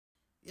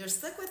You're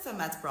stuck with a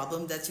math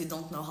problem that you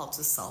don't know how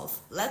to solve.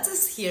 Let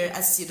us here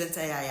at Student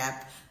AI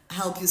app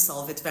help you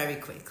solve it very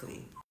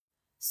quickly.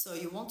 So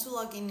you want to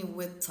log in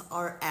with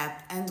our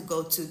app and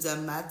go to the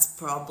math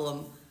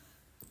problem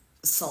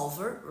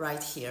solver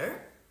right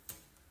here.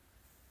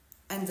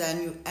 And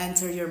then you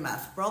enter your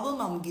math problem.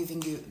 I'm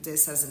giving you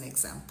this as an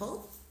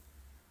example.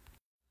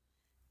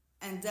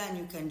 And then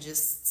you can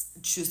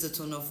just choose the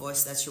tone of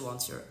voice that you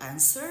want your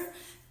answer.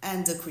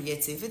 And the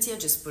creativity, I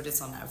just put it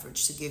on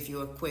average to give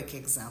you a quick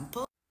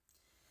example.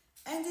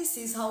 And this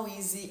is how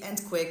easy and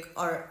quick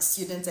our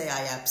Student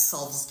AI app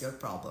solves your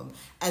problem.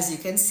 As you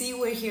can see,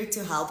 we're here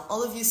to help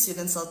all of you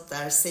students out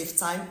there save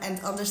time and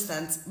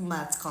understand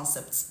math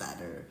concepts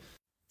better.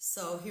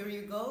 So here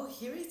you go,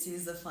 here it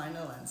is, the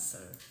final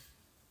answer.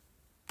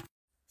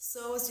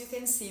 So as you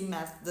can see,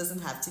 math doesn't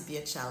have to be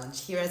a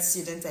challenge. Here at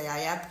Student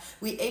AI app,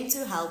 we aim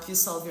to help you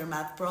solve your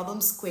math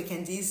problems quick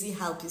and easy,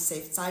 help you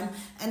save time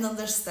and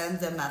understand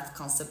the math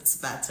concepts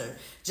better.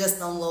 Just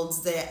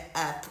download the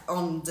app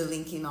on the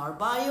link in our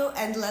bio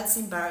and let's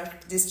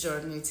embark this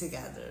journey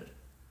together.